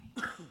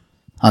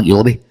Thank you,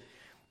 Libby.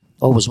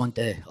 Always want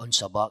to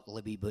answer back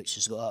Libby, but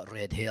she's got that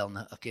red hair, and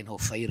I ken how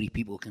fiery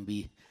people can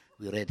be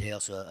with red hair,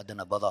 so I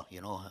didn't bother,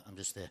 I'm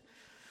just.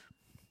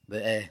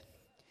 But,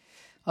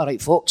 all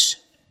right, folks.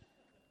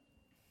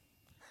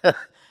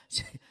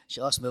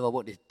 She asked me if I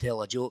want to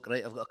tell a joke,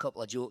 right? I've got a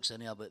couple of jokes in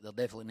here, but they're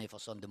definitely not for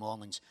Sunday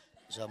mornings,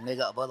 so I'm not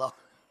going to bother.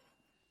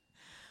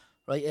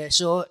 Right,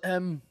 so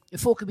the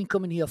folk have been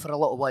coming here for a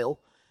little while.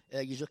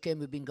 You ken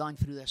we've been going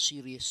through this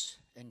series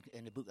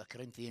in the book of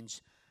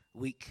Corinthians,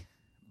 weak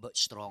but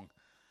strong.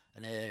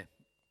 And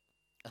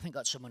I think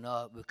that's something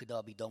that we could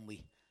all be done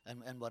with.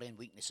 And we're in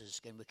weaknesses,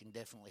 and we can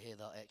definitely have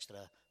that extra,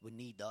 we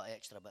need that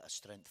extra bit of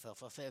strength for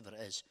whatever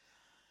it is.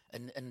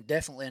 And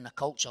definitely in a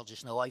culture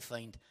just now, I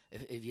find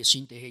if you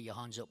seem to have your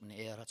hands up in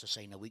the air, that's a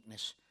sign of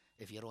weakness.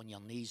 If you're on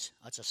your knees,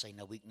 that's a sign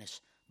of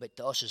weakness. But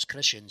to us as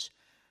Christians,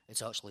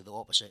 it's actually the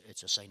opposite.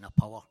 It's a sign of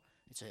power.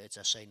 It's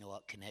a sign of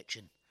that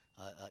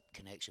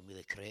connection with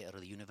the Creator of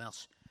the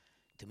universe.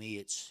 To me,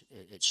 it's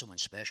something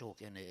special,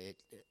 and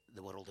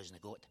the world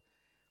hasn't got.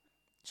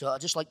 So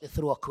I'd just like to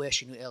throw a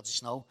question out there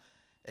just now,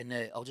 and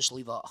I'll just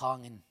leave it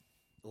hanging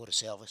over the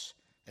service.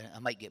 And I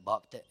might get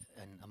back to it,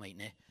 and I might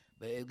not.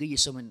 But it'll give you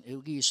something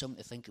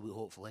to think about,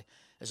 hopefully.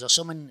 Is there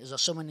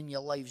someone in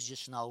your lives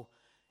just now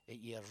that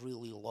you're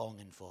really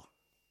longing for?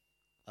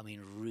 I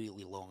mean,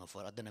 really longing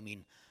for. I don't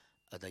mean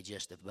a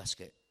digestive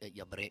biscuit at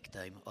your break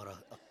time or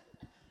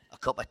a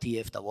cup of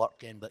tea after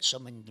work, but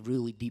something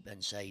really deep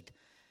inside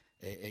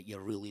that you're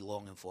really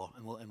longing for.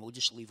 And we'll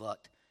just leave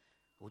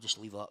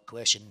that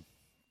question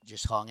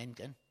just hanging,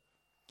 Ken.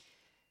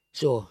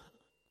 So,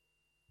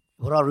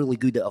 we're all really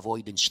good at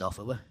avoiding stuff,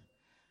 are we? I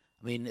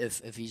mean,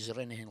 if you're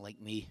anything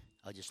like me,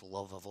 I just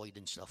love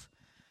avoiding stuff.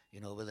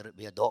 Whether it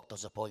be a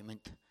doctor's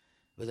appointment,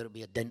 whether it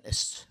be a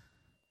dentist,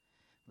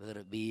 whether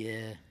it be...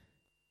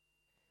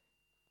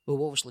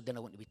 well, obviously, then I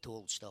want to be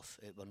told stuff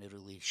we're not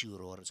really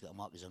sure or it's going to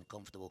make us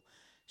uncomfortable.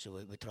 So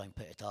we try and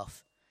put it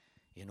off,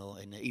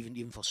 And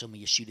even for some of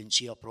your students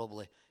here,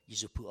 probably,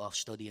 you put off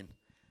studying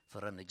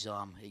for an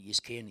exam you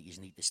ken that you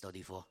need to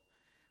study for.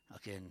 I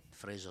ken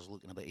Fraser's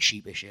looking a bit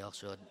sheepish here,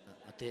 so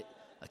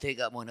I take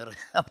that one on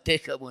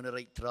the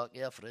right track,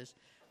 yeah, Fraser.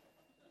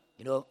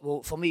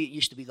 Well, for me, it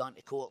used to be going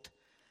to court.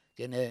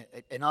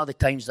 And all the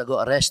times I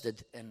got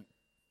arrested, and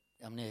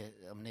I'm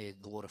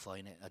not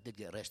glorifying it, I did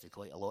get arrested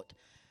quite a lot,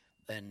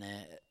 and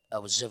I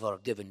was ever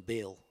given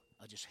bail.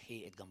 I just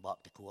hated going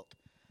back to court.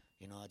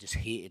 I just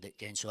hated it,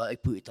 Ken. So I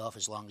put it off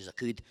as long as I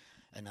could,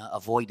 and I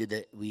avoided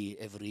it with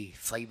every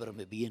fibre of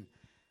my being.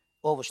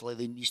 Obviously,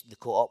 they used to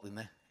caught up with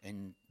me,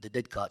 and they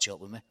did catch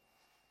up with me,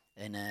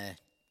 and I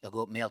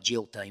got more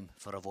jail time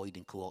for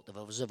avoiding court. If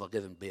I was ever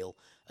given bail,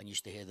 I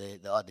used to have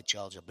the added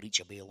charge of breach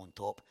of bail on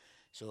top.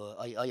 So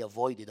I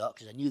avoided that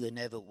because I knew they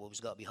never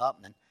was going to be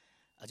happening.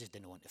 I just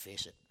didn't want to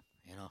face it,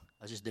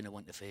 I just didn't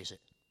want to face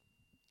it.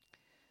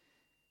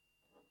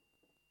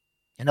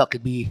 And that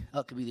could be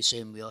the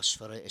same with us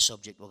for a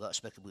subject we're going to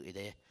speak about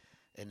today.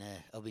 And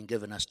I've been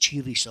given a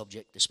cheery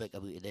subject to speak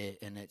about today,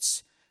 and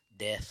it's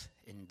death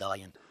and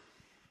dying.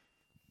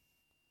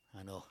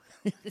 I know.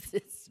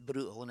 It's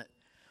brutal, isn't it?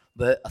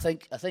 But I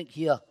think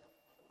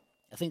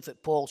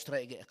that Paul's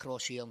trying to get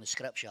across here in the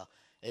scripture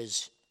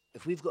is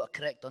if we've got a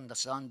correct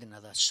understanding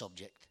of this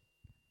subject,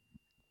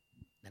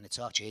 then it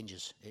all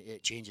changes.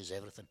 It changes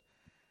everything.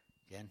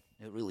 Again,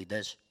 it really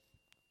does.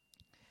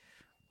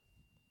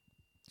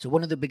 So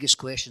one of the biggest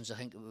questions I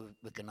think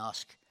we can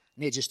ask,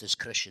 not just as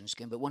Christians,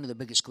 but one of the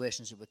biggest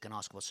questions that we can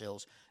ask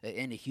ourselves,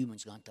 any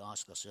human's going to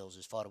ask ourselves,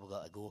 is far we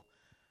got to go.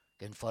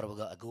 Again, far we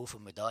got to go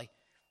from we die.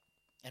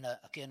 And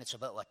again, it's a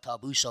bit of a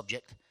taboo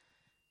subject,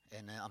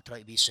 and I'm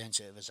trying to be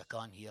sensitive as I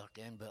can here,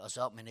 again, but there's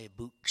that many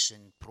books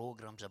and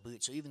programs about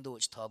it, so even though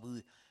it's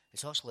taboo,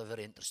 it's actually a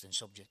very interesting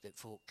subject that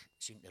folk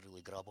seem to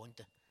really grab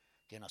onto.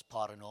 Again, there's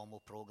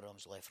paranormal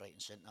programs left, right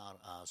and centre,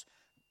 as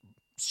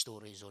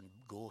stories on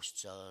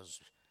ghosts, as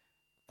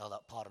all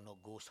that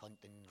paranormal ghost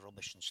hunting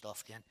rubbish and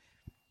stuff, again.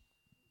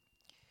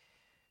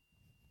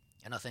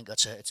 And I think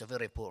it's a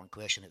very important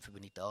question that we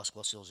need to ask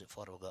ourselves how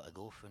far we've got to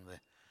go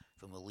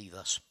when we leave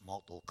this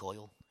mortal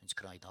coil. It's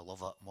great, I love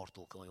that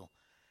mortal coil.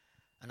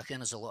 And again,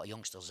 there's a lot of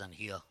youngsters in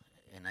here,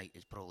 and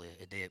it's probably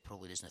a day it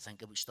probably doesn't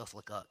think about stuff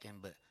like that, Ken,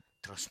 but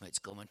trust me, it's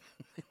coming.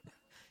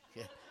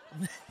 Yeah.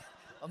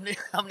 I'm not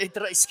trying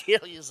to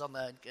scare you or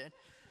man, Ken.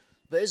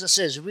 But as I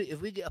says,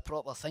 if we get a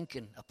proper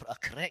thinking, a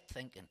correct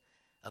thinking,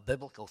 a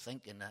biblical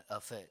thinking,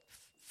 if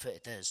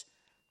it is,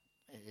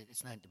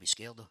 it's nothing to be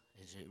scared of.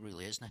 It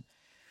really isn't.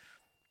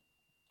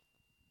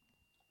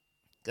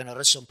 Then there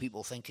is some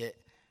people think it,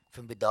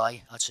 when we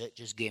die, that's it,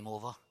 just game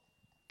over.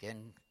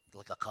 Again,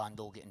 like a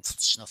candle getting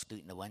snuffed out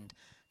in the wind,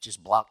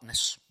 just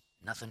blackness,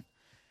 nothing.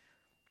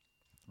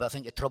 But I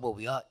think the trouble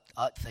with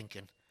that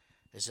thinking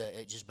is that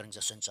it just brings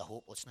a sense of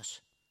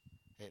hopelessness.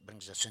 It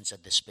brings a sense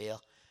of despair.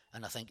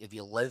 And I think if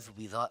you live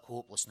with that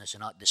hopelessness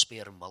and that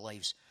despair in our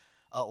lives,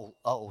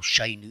 that'll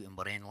shine out in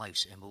our own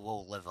lives, and we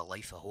will live a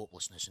life of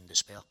hopelessness and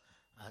despair.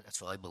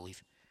 That's what I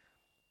believe.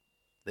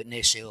 But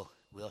no so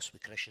with us,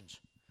 with Christians.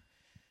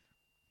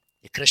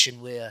 The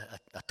Christian way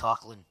of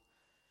tackling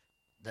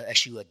the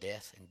issue of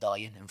death and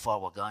dying and far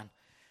we're gone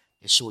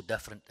is so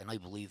different, and I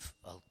believe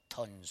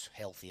tons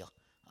healthier,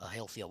 a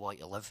healthier way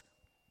to live.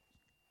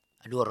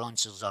 And our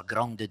answers are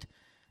grounded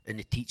in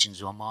the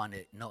teachings of a man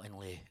that not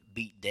only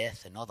beat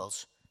death and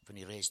others when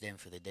he raised them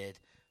for the dead,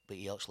 but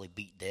he actually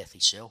beat death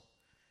himself.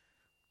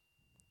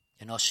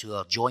 And us who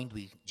are joined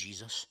with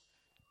Jesus,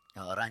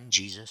 are in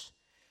Jesus,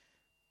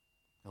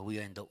 we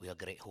end up with a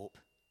great hope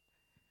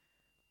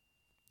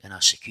and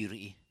a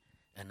security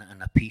and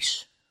a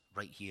peace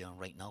right here and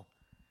right now.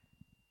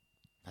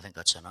 I think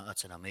that's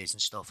an amazing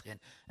stuff again.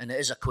 And it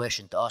is a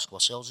question to ask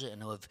ourselves,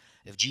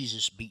 if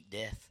Jesus beat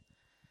death,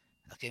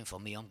 again for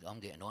me, I'm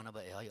getting on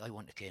about it. I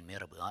want to care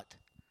more about that.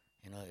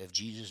 If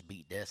Jesus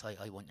beat death,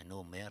 I want to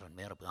know more and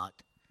more about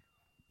that.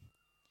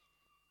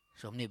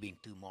 So I'm not being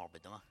too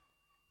morbid, am I?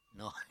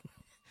 No.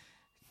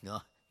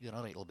 No, you're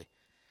all right, it'll be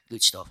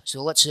good stuff.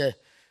 So let's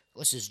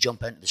just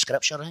jump into the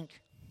scripture, I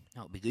think.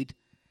 That'll be good.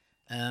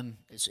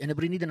 Is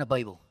anybody needing a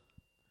Bible?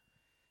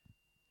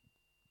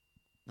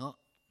 No?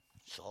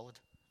 Solid.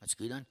 That's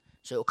good then.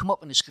 So it'll come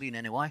up on the screen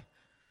anyway.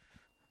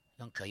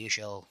 Young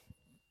Kayusha will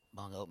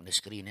bang it up on the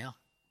screen here.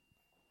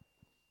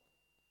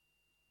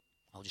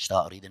 I'll just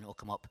start reading, it'll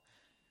come up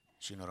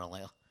sooner or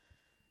later.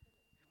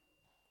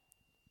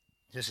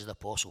 This is the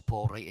Apostle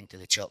Paul writing to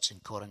the church in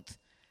Corinth.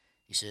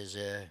 He says,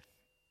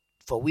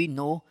 for we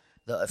know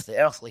that if the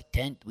earthly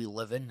tent we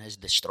live in is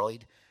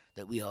destroyed,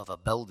 that we have a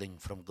building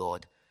from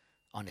God,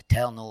 an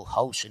eternal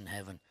house in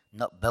heaven,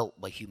 not built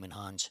by human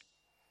hands.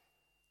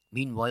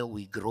 Meanwhile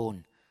we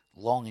groan,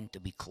 longing to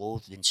be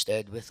clothed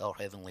instead with our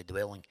heavenly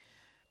dwelling,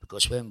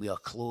 because when we are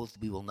clothed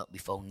we will not be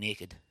found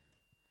naked.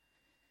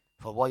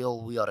 For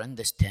while we are in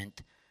this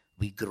tent,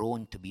 we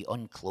groan to be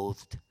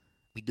unclothed.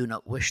 We do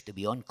not wish to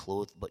be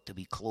unclothed, but to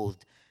be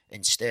clothed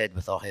instead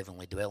with our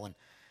heavenly dwelling,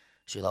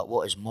 so that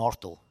what is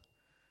mortal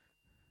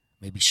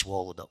may be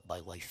swallowed up by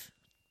life.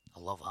 I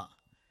love that.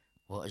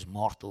 What is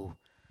mortal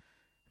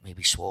may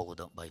be swallowed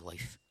up by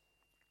life.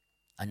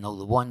 And now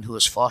the one who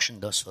has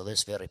fashioned us for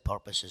this very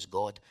purpose is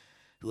God,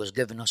 who has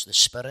given us the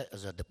Spirit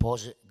as a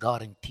deposit,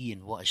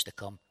 guaranteeing what is to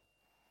come.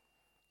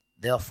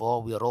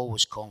 Therefore, we are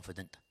always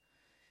confident.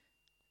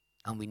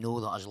 And we know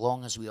that as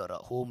long as we are at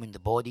home in the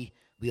body,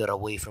 we are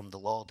away from the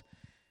Lord.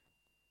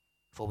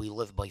 For we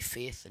live by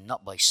faith and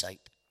not by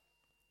sight.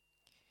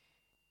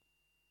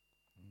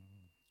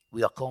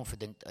 We are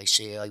confident, I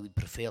say, I would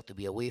prefer to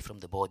be away from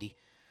the body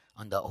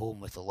and at home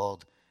with the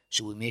Lord,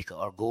 so we make it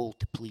our goal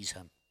to please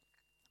Him,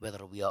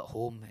 whether we are at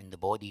home in the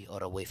body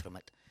or away from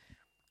it.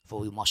 For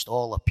we must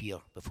all appear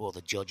before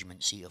the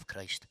judgment seat of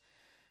Christ,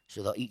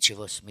 so that each of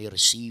us may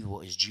receive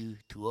what is due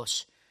to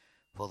us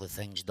for the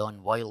things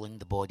done while in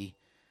the body,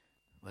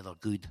 whether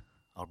good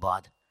or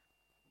bad.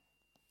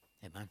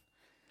 Amen.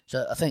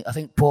 So I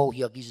think Paul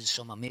here gives us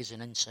some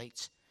amazing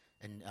insights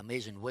and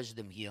amazing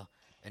wisdom here.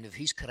 And if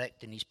he's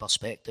correct in his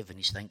perspective and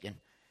his thinking,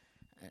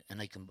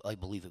 and I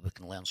believe that we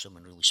can learn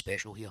something really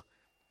special here.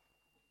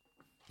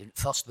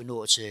 First, we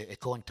notice a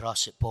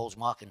contrast that Paul's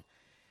marking.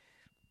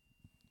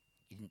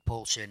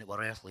 Paul's saying that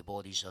our earthly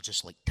bodies are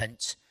just like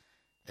tents,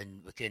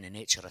 and the kind of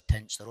nature of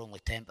tents, they're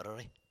only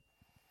temporary.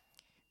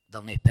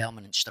 They're not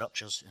permanent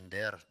structures, and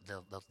they're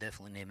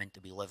definitely not meant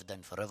to be lived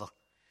in forever.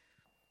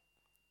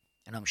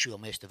 And I'm sure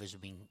most of us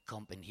have been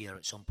camping here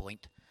at some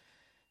point,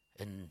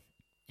 and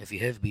if you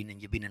have been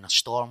and you've been in a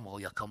storm while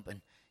you're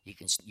camping,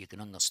 you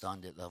can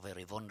understand that they're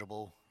very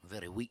vulnerable,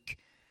 very weak,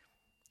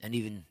 and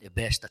even the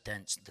best of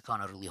tents, they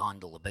can't really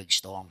handle the big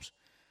storms.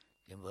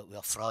 We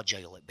are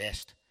fragile at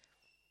best.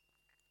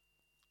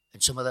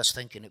 And some of this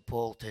thinking that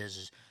Paul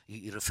says,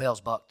 he's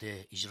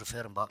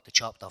referring back to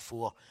chapter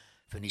 4,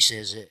 when he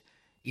says that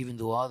even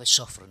though all the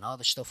suffering, all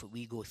the stuff that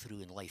we go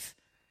through in life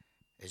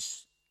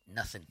is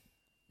nothing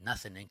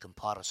in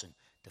comparison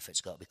to if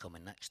it's got to be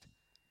coming next.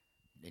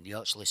 And he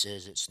actually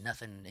says it's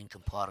nothing in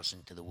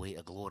comparison to the weight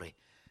of glory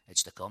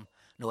it's to come.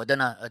 No, I'm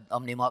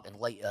not marking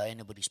light at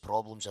anybody's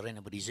problems or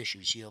anybody's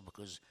issues here,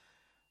 because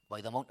by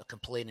the amount of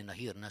complaining I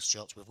hear in this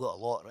church, we've got a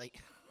lot, right?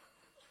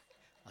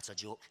 That's a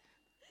joke.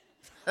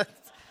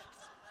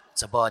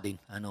 It's a badding,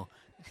 I know.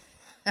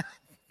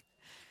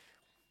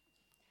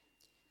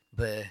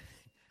 But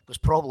because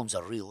problems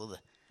are real, are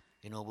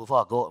they? We've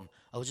all got them.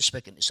 I was just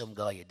speaking to some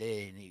guy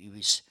today, and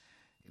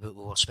we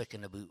were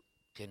speaking about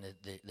kind of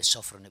the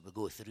suffering that we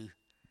go through.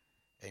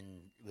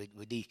 And we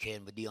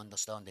do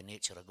understand the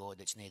nature of God.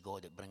 It's not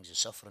God that brings the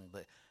suffering,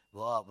 but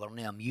we're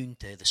not immune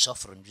to the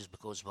suffering just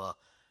because we're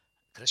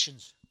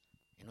Christians.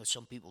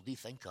 Some people do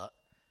think that,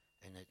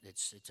 and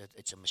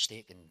it's a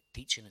mistake in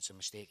teaching. It's a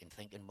mistake in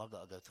thinking. We're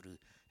going to go through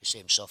the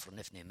same suffering,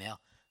 if not more,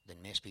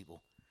 than most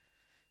people.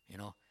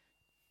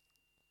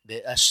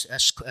 But this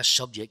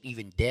subject,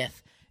 even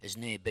death, is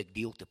not a big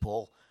deal to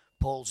Paul.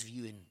 Paul's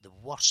viewing the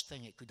worst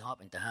thing that could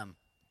happen to him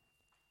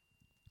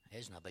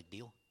isn't a big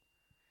deal.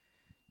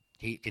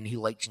 He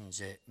likens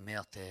it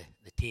more to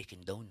the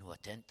taking down of a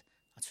tent.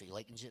 That's what he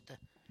likens it to.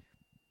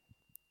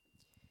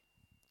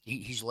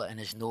 He's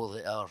letting us know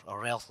that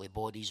our earthly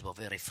bodies were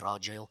very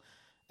fragile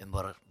and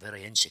were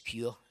very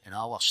insecure in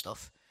our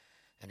stuff.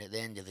 And at the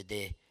end of the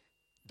day,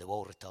 they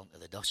will return to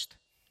the dust.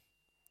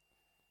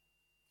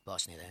 But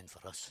that's not the end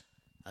for us.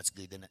 That's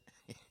good, isn't it?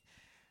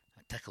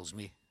 It tickles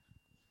me.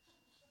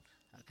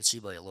 I can see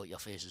by a lot of your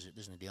faces it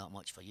doesn't do that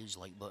much for you,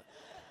 like, but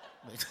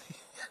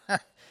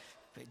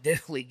it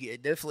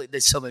definitely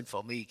did something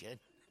for me, Ken.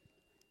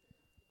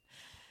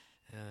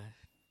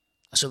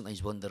 I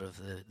sometimes wonder if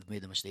they've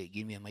made a mistake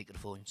giving me a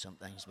microphone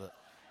sometimes, but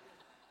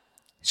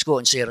Scott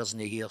and Sarah's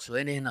not here, so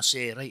anything I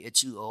say, right,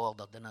 it's out of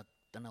order, then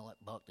I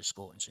let back to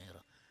Scott and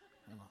Sarah.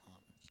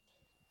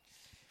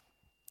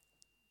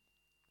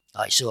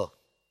 Aye, so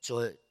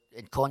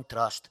in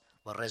contrast,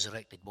 our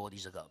resurrected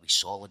bodies have got to be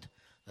solid,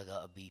 they've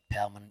got to be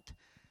permanent.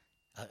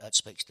 That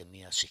speaks to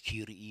me of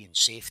security and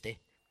safety.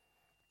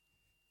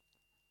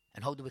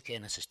 And how do we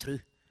ken this is true?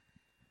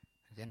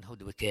 Again, how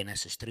do we ken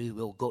this is true?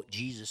 Well, God,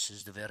 Jesus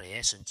is the very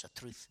essence of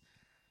truth.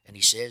 And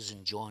he says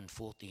in John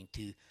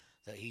 14:2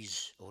 that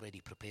he's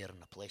already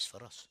preparing a place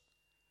for us.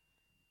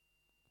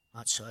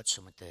 That's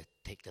something to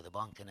take to the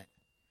bank, isn't it?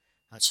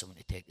 That's something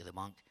to take to the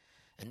bank.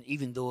 And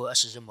even though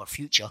this is in our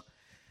future,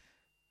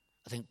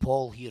 I think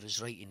Paul here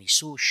is right, and he's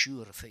so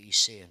sure of what he's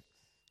saying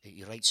that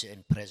he writes it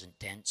in present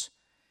tense.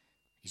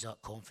 He's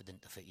that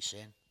confident of what he's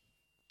saying.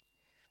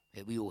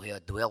 That we will have a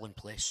dwelling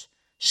place,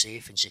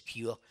 safe and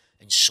secure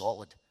and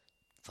solid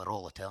for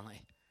all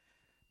eternity.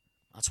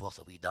 That's worth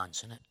a wee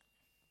dance, isn't it?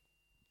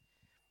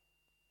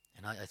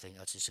 And I think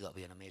that's just got to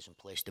be an amazing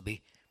place to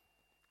be.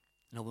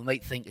 You know, we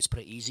might think it's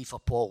pretty easy for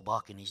Paul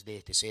back in his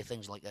day to say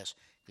things like this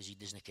because he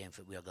doesn't care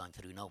what we are going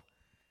through now.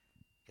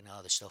 You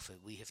know, the stuff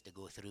that we have to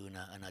go through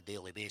on a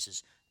daily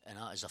basis, and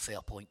that is a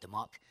fair point to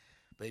mark.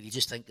 But if you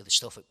just think of the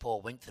stuff that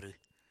Paul went through,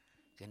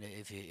 and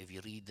if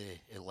you read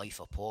the life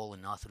of Paul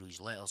and through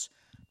his letters,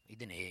 he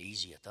didn't have it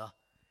easy at all.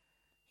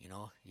 You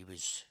know, he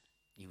was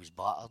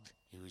battered,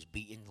 he was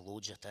beaten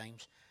loads of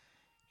times,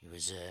 he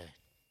was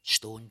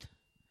stoned.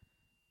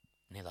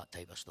 Not that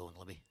type of stone,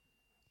 Libby.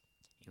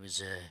 He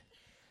was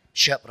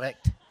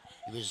shipwrecked.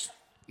 He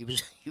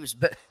was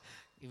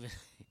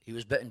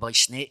bitten by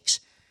snakes.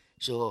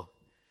 So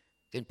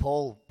again,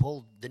 Paul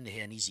didn't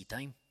have an easy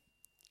time.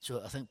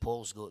 So I think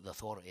Paul's got the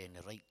authority and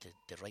the right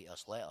to write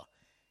us letter.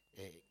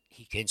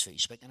 He kens what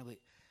he's speaking about,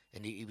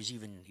 and he was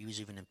even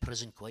in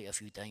prison quite a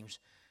few times.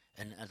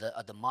 And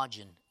I'd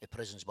imagine the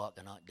prisons back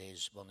in that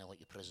days weren't like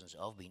the prisons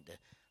that I've been to,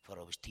 where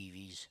there was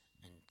TVs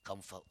and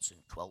comforts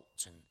and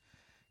quilts and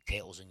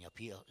kettles in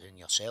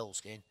your cells,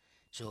 Ken.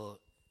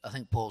 So I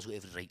think Paul's got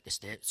every right to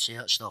say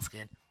that stuff,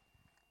 Ken.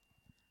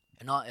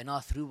 And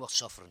through our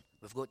suffering,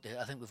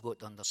 I think we've got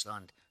to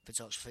understand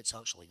if it's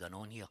actually going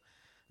on here.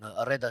 Now,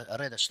 I read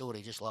a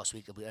story just last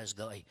week about this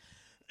guy,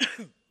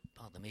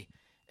 pardon me,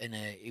 and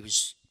he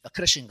was a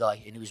Christian guy,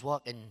 and he was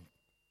walking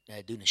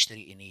down the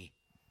street, and he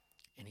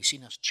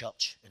seen this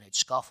church, and it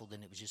scaffolding,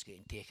 and it was just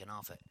getting taken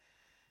off it.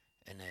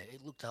 And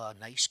it looked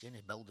nice, and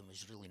the building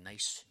was really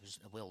nice. It was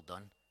well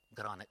done.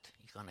 Granite,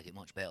 you can't get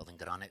much better than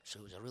granite. So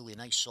it was a really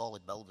nice,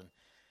 solid building.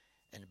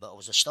 But I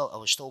was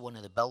still one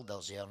of the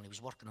builders there, and he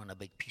was working on a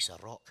big piece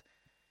of rock,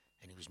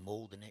 and he was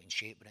moulding it and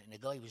shaping it. And the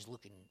guy was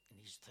looking, and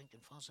he's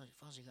thinking, "Faz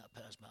he got to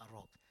put this bit of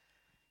rock?"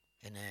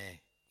 And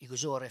he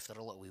goes over after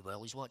a little wee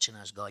while. He's watching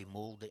this guy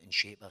mould it and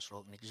shape this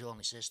rock, and he goes on and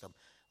he says to him,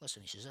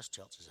 "Listen," he says, "this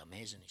church is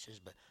amazing." He says,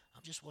 "But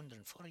I'm just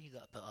wondering, before you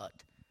got to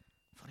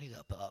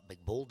put that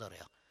big boulder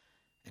there?"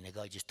 And the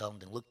guy just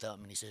turned and looked at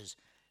him, and he says,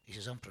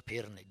 "I'm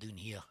preparing it down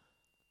here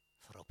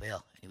for up there."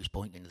 And he was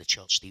pointing to the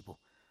church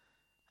steeple.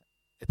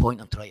 The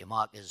point I'm trying to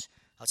mark is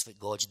that's what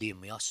God's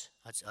doing with us.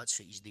 That's what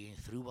he's doing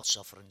through our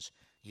sufferings.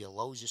 He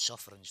allows the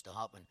sufferings to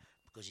happen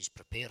because he's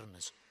preparing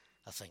us,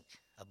 I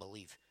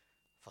believe,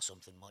 for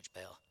something much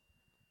better.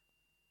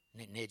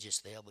 Not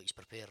just there, but he's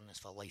preparing us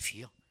for life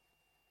here.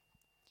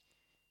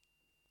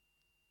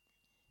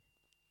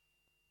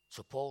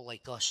 So Paul,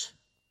 like us,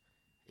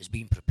 is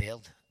being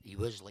prepared. He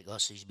was like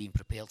us, he's being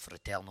prepared for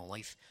eternal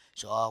life.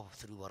 So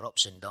through our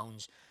ups and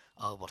downs,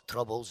 our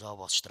troubles,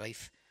 our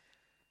strife,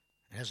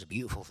 and here's a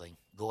beautiful thing.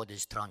 God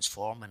is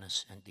transforming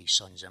us into his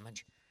son's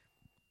image.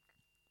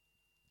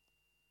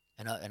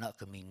 And that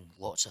could mean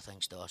lots of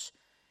things to us.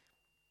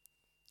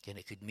 And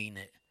it could mean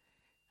that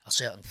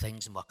certain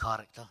things in our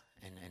character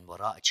and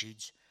our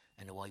attitudes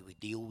and the way we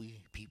deal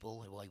with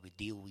people, the way we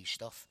deal with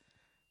stuff,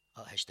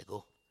 that has to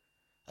go.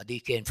 I do,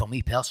 Ken, for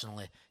me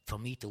personally, for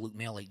me to look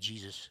more like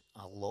Jesus,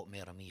 a lot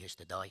more of me has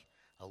to die.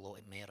 A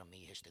lot more of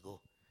me has to go.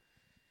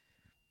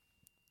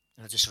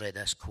 And I just read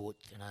this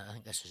quote, and I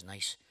think this is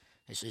nice.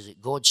 It says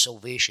that God's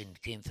salvation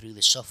came through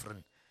the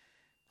suffering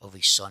of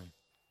his Son.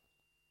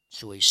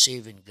 So his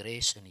saving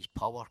grace and his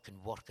power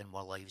can work in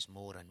our lives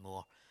more and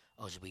more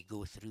as we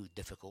go through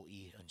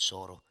difficulty and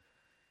sorrow.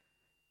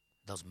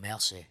 There's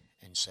mercy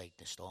inside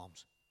the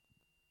storms.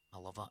 I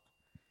love it.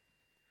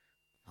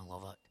 I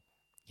love it.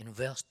 In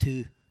verse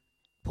 2,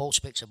 Paul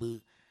speaks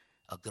about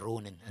a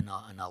groaning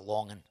and a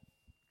longing.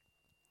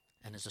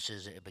 And as I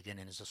says at the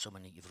beginning, is there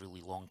something that you've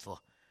really longed for?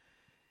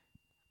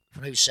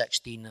 When I was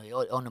 16,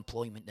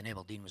 unemployment in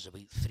Aberdeen was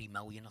about 3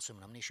 million or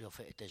something. I'm not sure if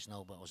it is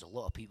now, but there was a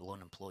lot of people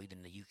unemployed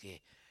in the UK.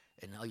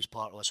 And I was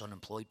part of this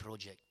unemployed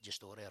project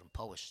just over there in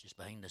Powys, just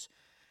behind us.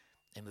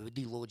 And we would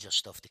do loads of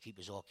stuff to keep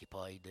us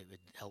occupied. It would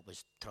help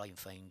us try and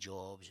find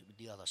jobs. It would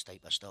do other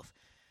type of stuff.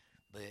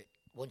 But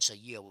once a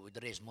year, we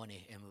would raise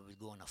money and we would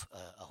go on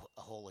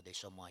a holiday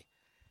somewhere.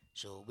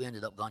 So we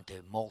ended up going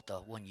to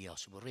Malta one year.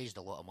 So we raised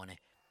a lot of money.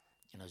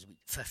 And I was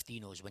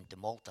 15, I was went to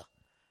Malta.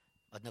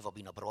 I'd never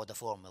been abroad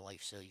before in my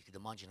life, so you could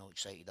imagine how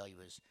excited I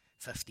was.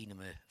 15 of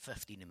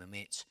my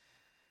mates.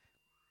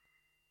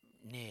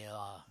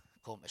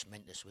 Compos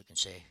mentis, we can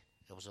say.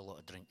 There was a lot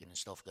of drinking and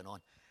stuff going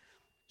on.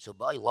 So,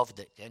 but I loved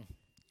it, Ken.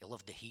 I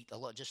loved the heat.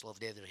 Just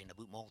loved everything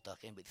about Malta,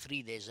 Ken. But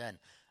 3 days in,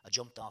 I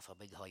jumped off a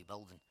big high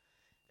building,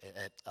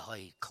 a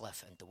high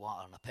cliff into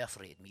water, and I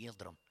perforated my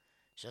eardrum.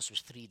 So this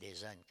was 3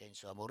 days in, Ken.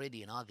 So I'm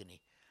already in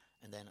agony,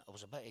 and then I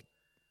was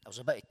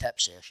a bit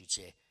tipsy, I should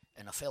say,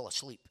 and I fell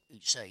asleep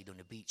outside on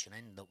the beach and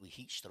ended up with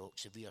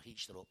severe heat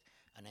stroke,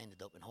 and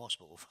ended up in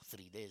hospital for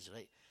 3 days,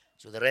 right?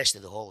 So the rest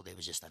of the holiday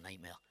was just a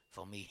nightmare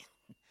for me.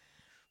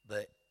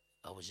 But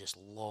I was just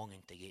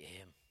longing to get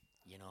home,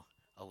 you know.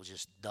 I was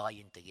just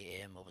dying to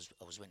get home.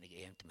 I was wanting to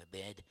get home to my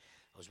bed.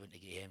 I was wanting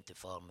to get home to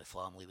farm. My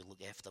family would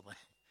look after me,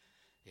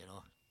 you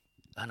know.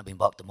 I haven't been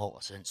back to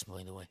Malta since,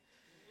 by the way,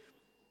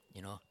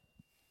 you know.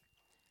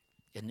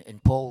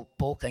 And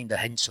Paul kind of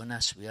hints on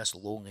this with us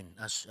longing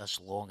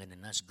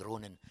and this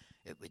groaning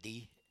it would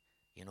be,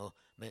 you know.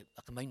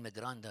 I can mind my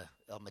granda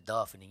or my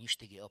daft, and he used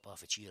to get up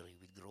off a chair, he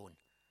would groan.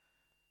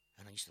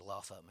 And I used to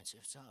laugh at him and say,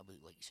 what's that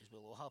about? Like, he says,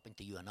 well, what happened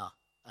to you and that?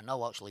 I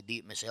now actually do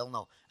it myself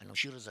now, and I'm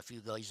sure there's a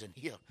few guys in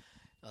here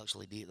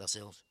actually do it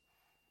themselves.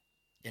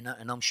 And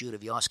I'm sure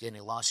if you ask any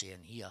lassie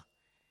in here,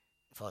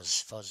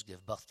 first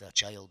give birth to a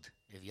child,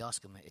 if you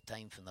ask them at the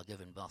time when they're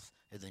giving birth,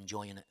 are they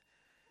enjoying it?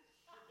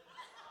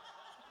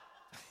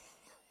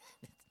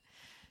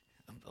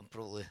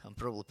 I'm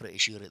probably pretty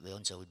sure that the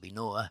answer would be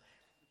no, eh?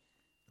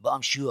 But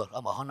I'm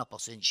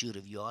 100% sure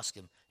if you ask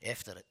him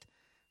after it,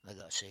 I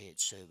gotta say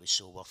it was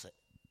so worth it,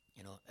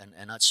 you know.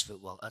 And that's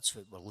what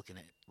we're looking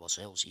at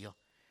ourselves here.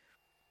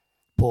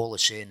 Paul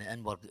is saying that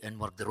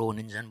in our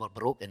groanings, in our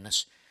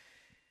brokenness,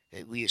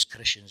 we as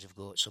Christians have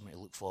got something to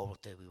look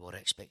forward to. We our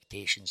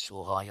expectations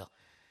so higher,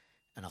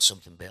 and there's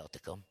something better to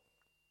come.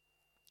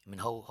 I mean,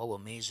 how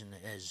amazing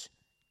it is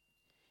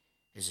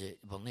that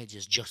we're not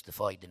just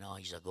justified in the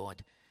eyes of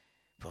God.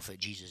 Prophet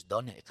Jesus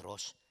done it at the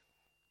cross,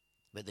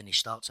 but then he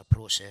starts a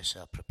process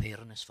of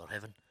preparing us for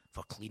heaven,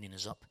 for cleaning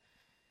us up.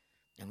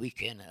 And we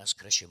can, as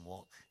Christian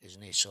walk,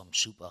 isn't some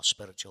super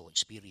spiritual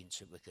experience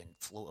that we can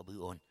float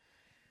about on.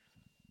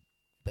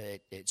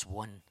 But it's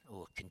one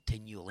of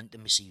continual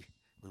intimacy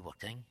with our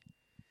King.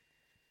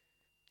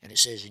 And it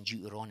says in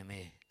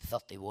Deuteronomy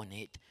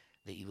 31:8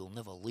 that he will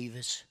never leave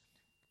us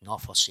nor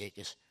forsake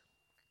us.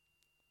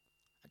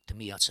 And to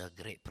me, that's a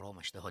great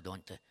promise to hold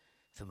on to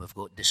when we've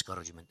got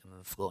discouragement and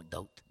we've got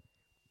doubt.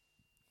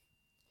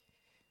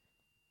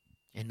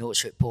 And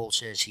notice what Paul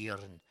says here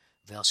in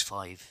verse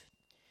 5.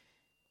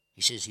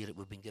 He says here that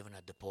we've been given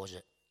a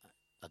deposit,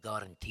 a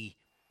guarantee.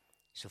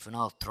 So if in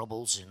our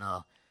troubles and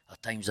our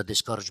times of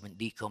discouragement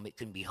do come, it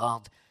can be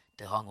hard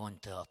to hang on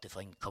to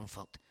find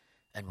comfort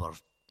in our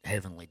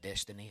heavenly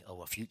destiny,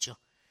 our future.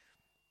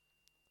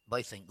 But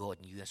I think God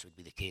knew this would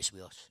be the case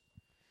with us.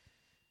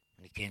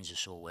 And he kens us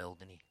so well,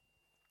 doesn't he?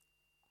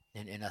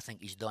 And I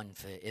think he's done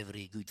for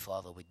every good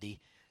father would do,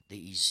 that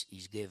he's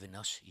given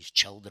us, his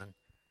children,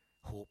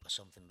 hope of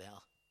something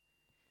better.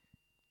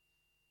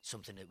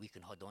 Something that we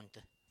can hold on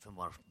to when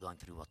we're going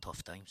through our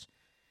tough times.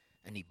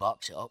 And he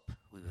backs it up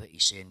with what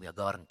he's saying with a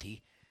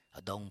guarantee,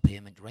 a down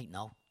payment right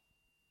now.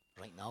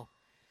 Right now.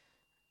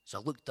 So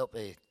I looked up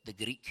the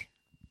Greek.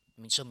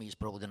 I mean, some of you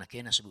probably going to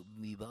ken this about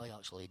me, but I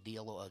actually do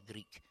a lot of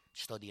Greek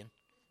studying.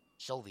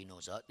 Sylvie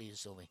knows that, do you,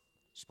 Sylvie?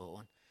 Spot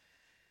on.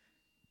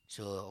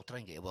 So I'll try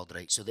and get a word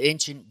right. So the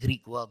ancient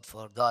Greek word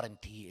for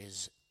guarantee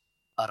is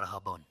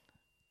arhabon.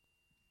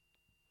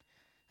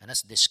 And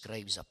this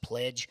describes a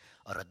pledge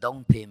or a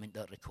down payment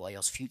that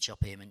requires future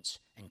payments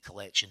in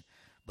collection,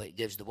 but it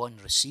gives the one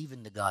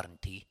receiving the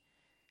guarantee,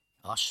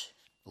 us,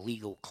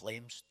 legal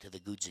claims to the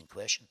goods in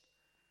question.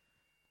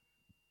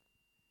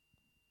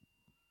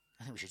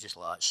 I think we should just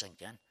let that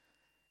sink in.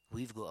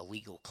 We've got a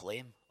legal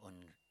claim on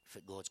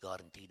what God's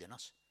guaranteed in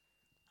us.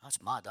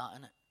 That's mad, that,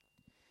 isn't it?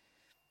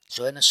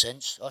 So in a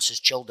sense, us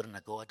as children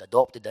of God,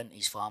 adopted into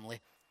his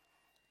family,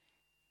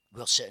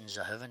 we're citizens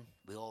of heaven.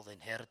 We all the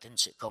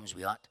inheritance that comes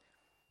with that,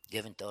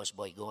 given to us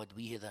by God.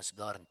 We have this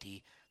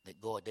guarantee that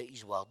God, at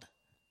his word,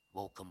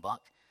 will come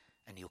back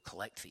and he'll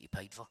collect what he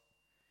paid for.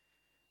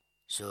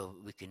 So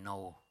we can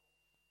now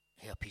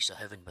have a piece of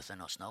heaven within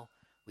us now.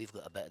 We've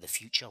got a bit of the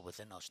future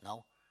within us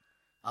now.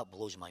 That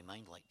blows my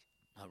mind, like,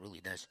 that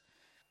really does.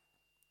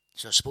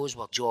 So I suppose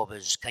our job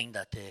is kind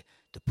of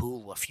to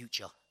pull our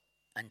future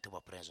into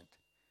our present.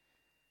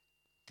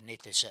 To not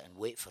to sit and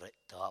wait for it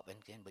to happen,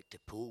 but to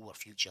pull our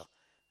future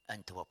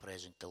into our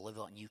present, to live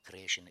out new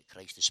creation that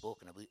Christ has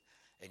spoken about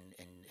and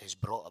has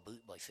brought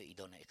about by what he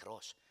done at the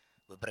cross.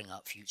 We bring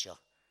that future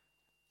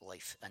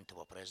life into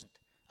our present.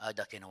 I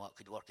don't know what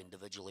could work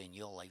individually in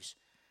your lives,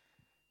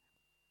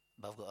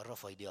 but I've got a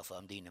rough idea of what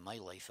I'm doing in my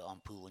life, that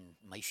I'm pulling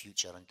my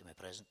future into my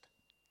present.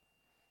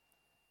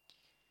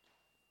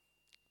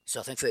 So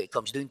I think what it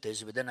comes down to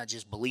is we didn't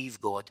just believe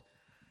God,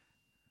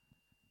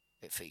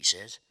 if he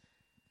says,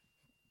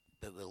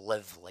 but we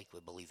live like we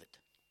believe it.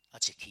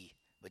 That's the key.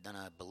 We don't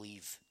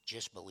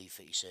just believe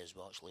what he says,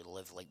 we actually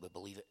live like we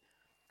believe it.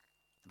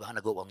 We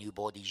haven't got our new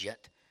bodies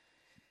yet.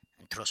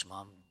 And trust me,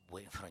 I'm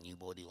waiting for a new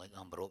body like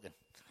I'm broken.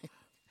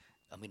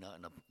 I mean that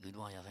in a good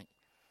way, I think.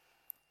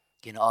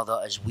 All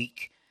that is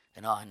weak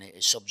and all that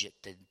is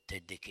subject to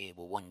decay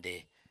will one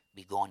day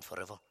be gone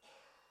forever.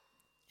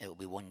 It will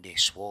be one day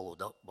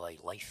swallowed up by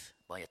life,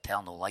 by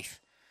eternal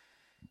life.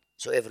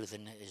 So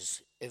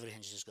everything's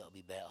just got to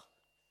be better.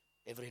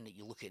 Everything that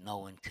you look at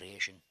now in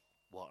creation,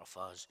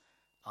 waterfalls,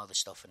 all the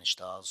stuff in the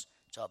stars,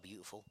 it's all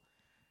beautiful,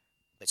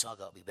 but it's all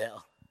got to be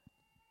better.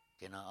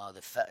 All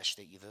the fittest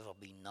that you've ever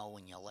been now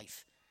in your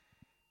life.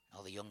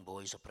 All the young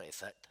boys are pretty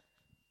fit.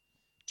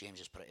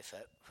 James is pretty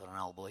fit for an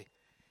old boy.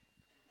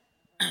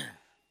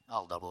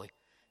 Older boy.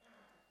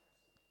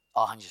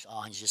 Ours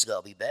just got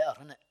to be better,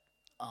 isn't it?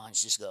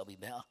 Ours just got to be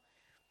better.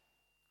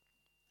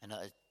 And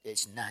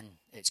it's none,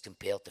 it's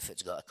compared to if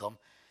it's got to come.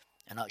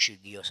 And that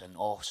should give us an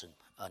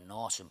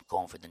awesome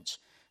confidence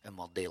in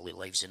our daily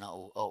lives, and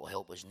that'll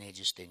help us not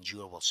just to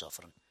endure our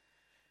suffering,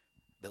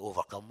 but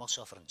overcome our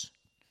sufferings.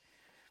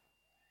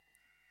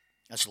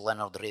 That's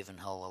Leonard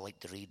Ravenhill I like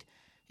to read.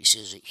 He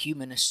says that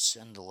humanists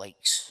and the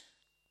likes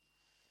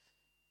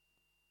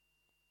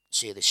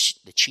say the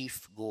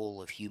chief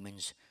goal of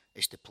humans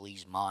is to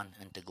please man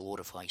and to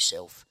glorify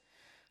self.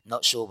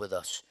 Not so with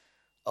us.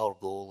 Our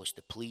goal is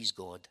to please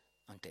God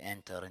and to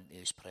enter into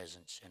his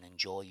presence and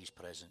enjoy his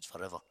presence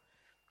forever.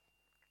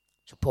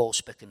 So Paul's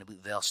speaking about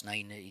verse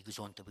 9, he goes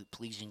on to about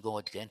pleasing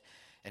God again,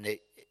 and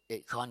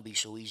it can be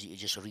so easy to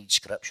just read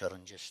scripture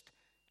and just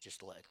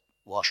let it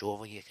wash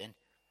over you again.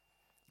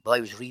 But I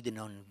was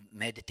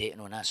meditating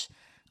on this,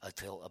 I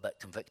felt a bit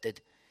convicted,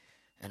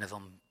 and if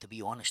I'm to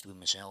be honest with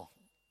myself,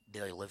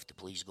 do I live to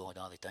please God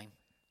all the time?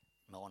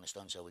 My honest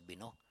answer would be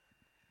no.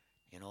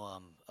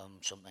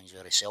 I'm sometimes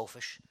very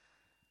selfish.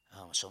 I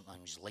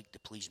sometimes like to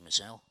please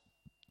myself.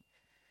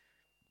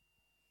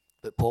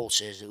 But Paul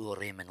says that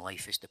our aim in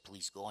life is to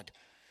please God.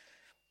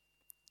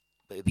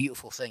 But the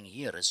beautiful thing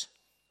here is,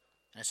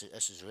 this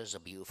is a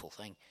beautiful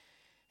thing,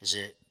 is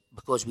that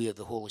because we have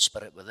the Holy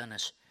Spirit within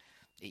us,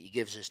 he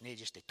gives us not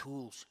just the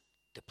tools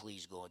to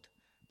please God,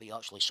 but he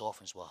actually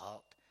softens our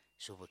heart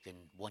so we can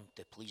want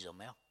to please him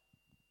more.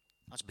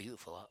 That's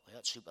beautiful.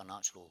 That's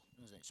supernatural.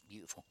 It's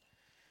beautiful.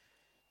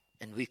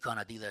 And we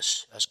cannot do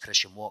this as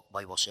Christian walk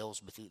by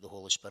ourselves without the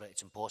Holy Spirit.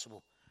 It's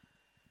impossible.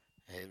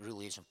 It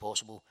really is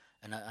impossible.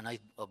 And I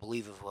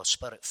believe if we're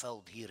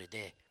spirit-filled here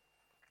today,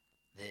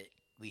 that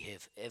we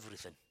have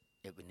everything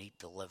that we need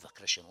to live a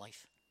Christian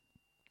life.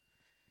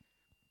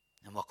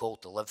 And we're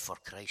called to live for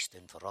Christ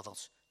and for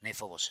others, not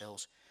for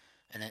ourselves.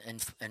 And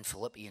in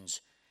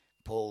Philippians,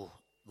 Paul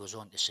goes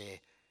on to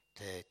say,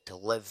 to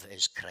live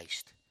is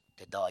Christ,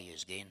 to die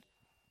is gain.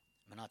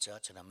 I mean,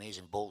 that's an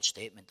amazing, bold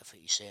statement of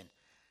what he's saying.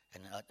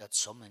 And that's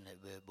something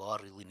that we all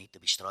really need to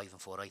be striving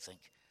for, I think.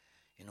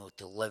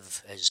 To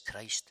live is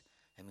Christ.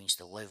 It means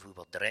to live with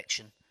our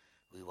direction,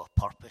 with our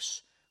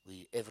purpose,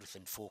 with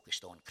everything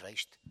focused on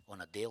Christ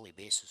on a daily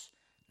basis,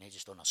 not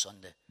just on a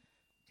Sunday,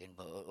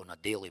 but on a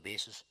daily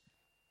basis.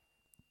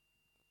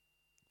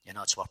 And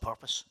that's our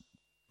purpose.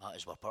 That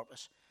is our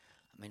purpose.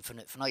 I mean,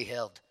 when I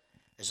heard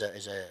as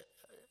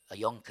a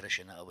young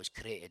Christian that I was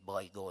created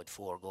by God,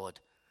 for God,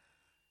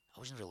 I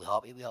wasn't really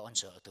happy with that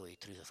answer, to tell you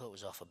the truth. I thought it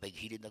was off a big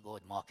headed of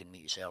God marking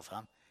me to serve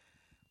him.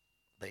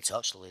 But it's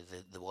actually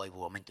the way we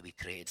were meant to be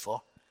created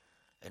for.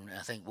 And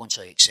I think once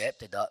I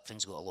accepted that,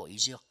 things got a lot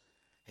easier.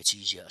 It's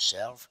easier to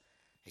serve.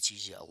 It's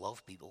easier to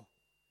love people.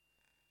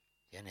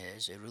 And it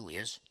is. It really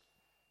is.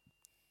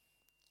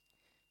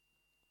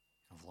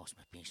 I've lost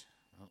my piece.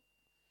 Oh.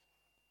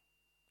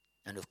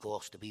 And of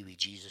course, to be with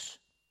Jesus,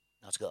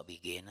 that's got to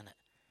be gain, isn't it?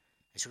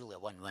 It's really a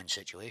win-win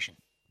situation.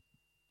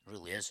 It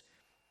really is.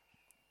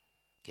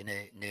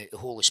 The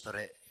Holy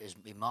Spirit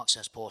he makes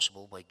this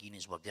possible by giving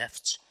us our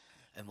gifts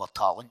and our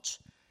talents.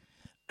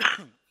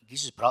 He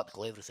gives us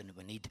practically everything that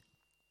we need.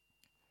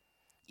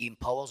 He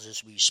empowers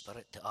us with his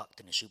Spirit to act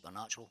in the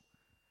supernatural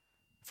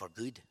for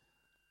good.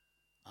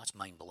 That's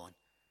mind-blowing.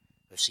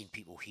 We've seen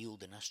people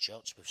healed in this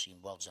church. We've seen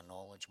words of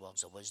knowledge,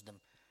 words of wisdom.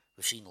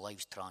 We've seen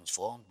lives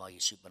transformed by the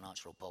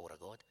supernatural power of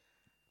God.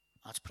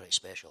 That's pretty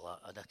special.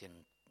 I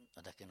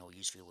don't know how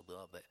you feel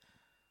about it, but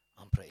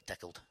I'm pretty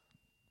tickled.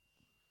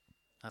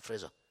 Huh,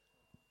 Fraser?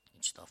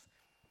 Good stuff.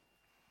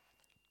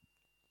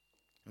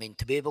 I mean,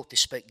 to be able to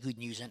speak good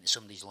news into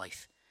somebody's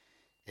life,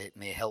 it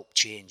may help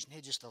change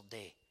not just their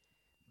day,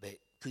 but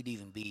could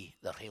even be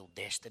their whole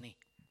destiny.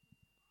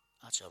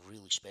 That's a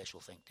really special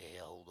thing to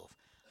get hold of.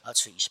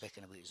 That's what he's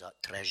speaking about, is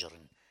that treasure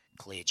in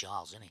clay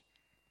jars, isn't he?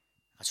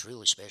 That's a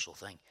really special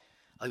thing.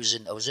 I was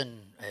in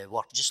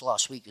work just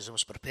last week as I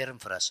was preparing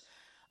for this.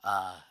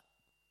 I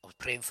was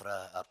praying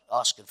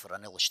asking for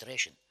an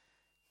illustration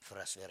for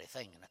this very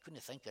thing, and I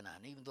couldn't think of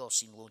anything. Even though I've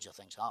seen loads of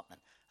things happening,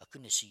 I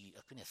couldn't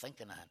think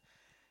of anything.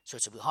 So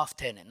it's about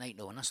 10:30 at night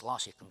now, and this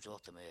lassie comes over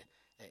to me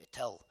to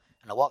tell,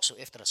 and I walks out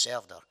after I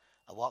served her.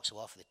 I walks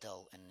away off the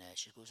till, and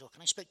she goes, "Oh,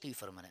 can I speak to you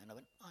for a minute?" And I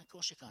went, "Oh, of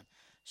course you can."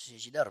 She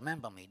says, "You don't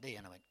remember me, do you?"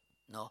 And I went,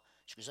 "No."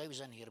 She goes, "I was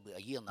in here about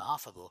a year and a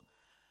half ago,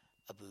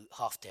 about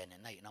 10:30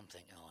 at night," and I'm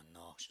thinking, "Oh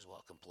no," she says,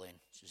 "What a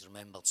complaint." She's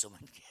remembered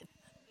someone again.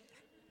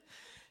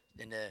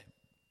 Then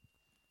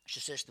she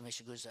says to me,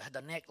 she goes, "I had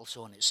a necklace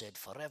on it said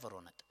forever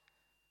on it."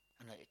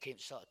 And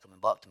it started coming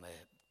back to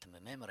my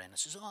memory, and I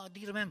says, "Oh, do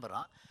you remember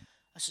that?"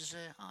 I says,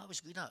 "Oh, it was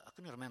good. I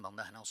couldn't remember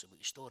nothing else about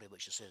your story,"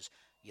 but she says,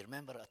 "You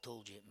remember I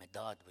told you my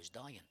dad was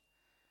dying,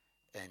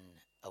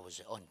 and I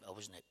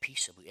wasn't at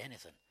peace about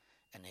anything,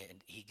 and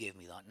he gave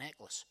me that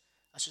necklace."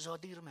 I says, "Oh,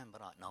 do you remember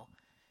that now?"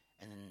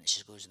 And then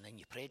she goes, "And then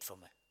you prayed for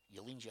me.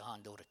 You leaned your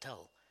hand over the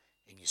till,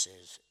 and you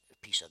says, 'The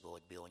peace of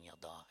God be on your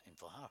dad and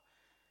for her.'"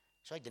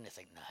 So I didn't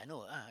think, I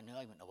know, I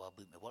went away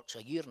about my work. So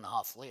a year and a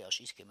half later,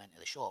 she's come into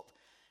the shop,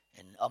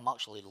 and I'm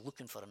actually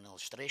looking for an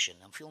illustration.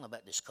 I'm feeling a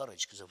bit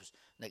discouraged because I was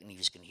thinking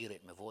you can hear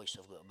it in my voice.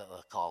 I've got a bit of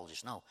a call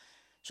just now.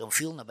 So I'm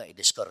feeling a bit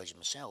discouraged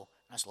myself.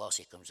 And this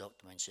lassie comes up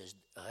to me and says,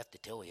 "I have to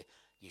tell you,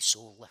 you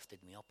so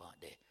lifted me up that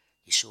day.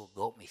 You so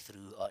got me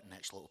through that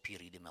next little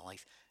period in my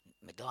life.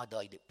 My dad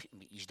died,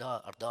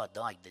 our dad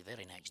died the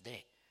very next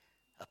day.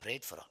 I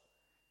prayed for her.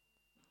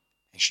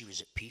 And she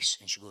was at peace."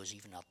 And she goes,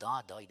 "Even her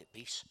dad died at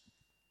peace."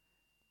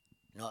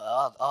 You know,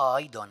 all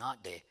I done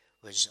that day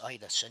was I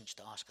had a cinch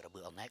to ask her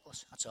about her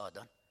necklace. That's all I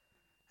done.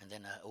 And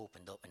then I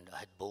opened up and I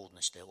had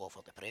boldness to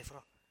offer to pray for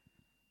her.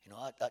 You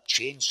know, that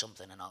changed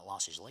something in that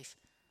lassie's life.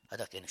 I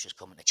didn't care if she's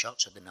coming to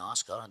church. I didn't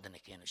ask her. I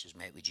didn't care if she's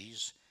met with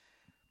Jesus.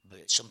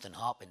 But something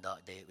happened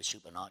that day. It was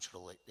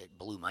supernatural. It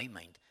blew my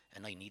mind.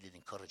 And I needed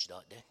encouraged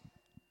that day.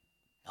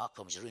 That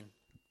comes around.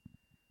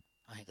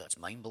 I think that's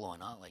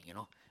mind-blowing, that, like, you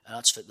know. And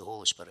that's what the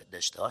Holy Spirit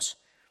does to us.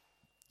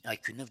 I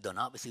couldn't have done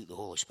that without the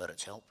Holy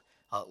Spirit's help.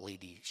 That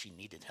lady, she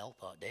needed help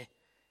that day.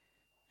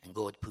 And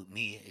God put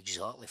me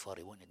exactly where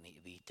He wanted me to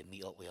be, to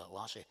meet up with that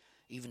lassie.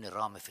 Even the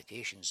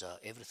ramifications of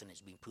everything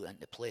that's been put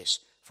into place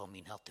for me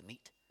and her to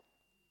meet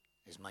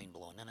is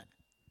mind-blowing, isn't it?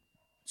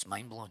 It's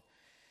mind-blowing.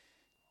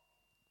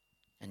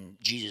 And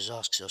Jesus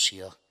asks us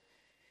here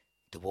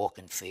to walk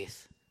in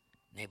faith,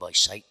 not by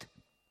sight.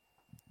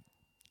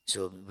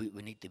 So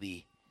we need to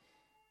be...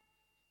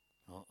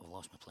 Oh, I've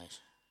lost my place.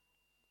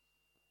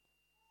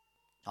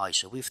 Aye,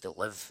 so we have to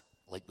live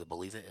like we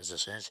believe it, as it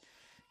says.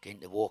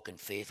 Getting to walk in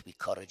faith with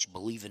courage,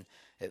 believing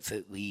if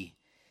it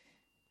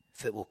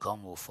will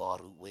come, will far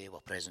outweigh our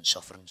present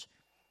sufferings.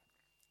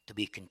 To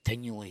be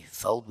continually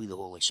filled with the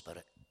Holy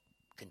Spirit.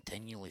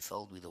 Continually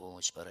filled with the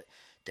Holy Spirit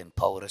to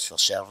empower us for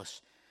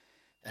service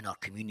in our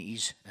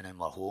communities and in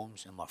our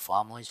homes and our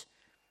families.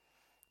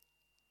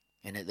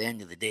 And at the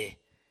end of the day,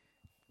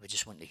 we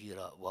just want to hear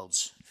that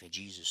words for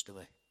Jesus, do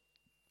we?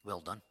 Well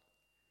done.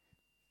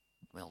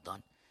 Well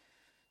done.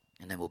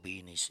 And then we'll be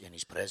in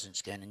his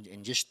presence again.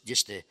 And just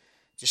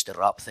to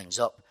wrap things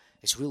up,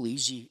 it's really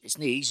easy. It's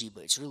not easy,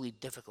 but it's really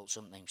difficult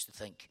sometimes to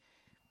think,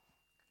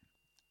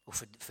 well,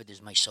 what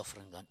is my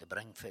suffering going to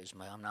bring?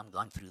 I'm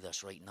going through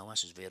this right now.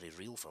 This is very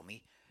real for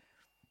me.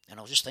 And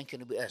I was just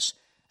thinking about this.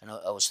 And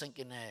I was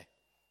thinking,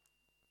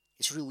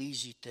 it's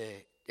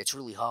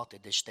really hard to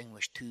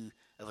distinguish two.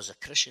 If there's a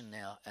Christian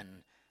there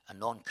and a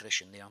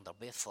non-Christian there, and they're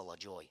both full of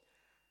joy.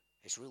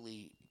 It's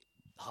really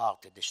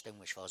hard to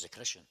distinguish if I was a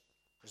Christian,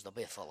 because they're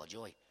both full of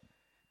joy.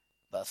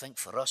 But I think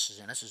for us,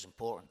 and this is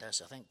important,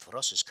 I think for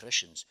us as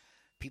Christians,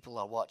 people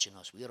are watching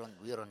us. We're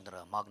under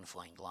a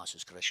magnifying glass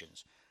as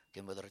Christians.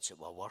 Again, whether it's at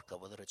our work or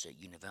whether it's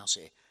at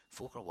university,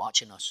 folk are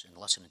watching us and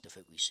listening to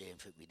what we say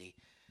and what we do.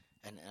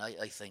 And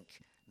I think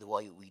the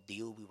way we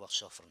deal with our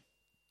suffering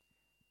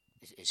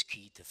is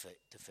key to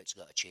what's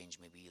got to change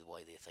maybe the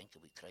way they think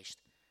about Christ,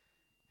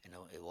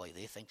 the way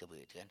they think about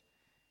it again.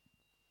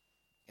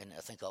 And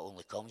I think that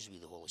only comes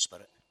with the Holy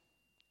Spirit.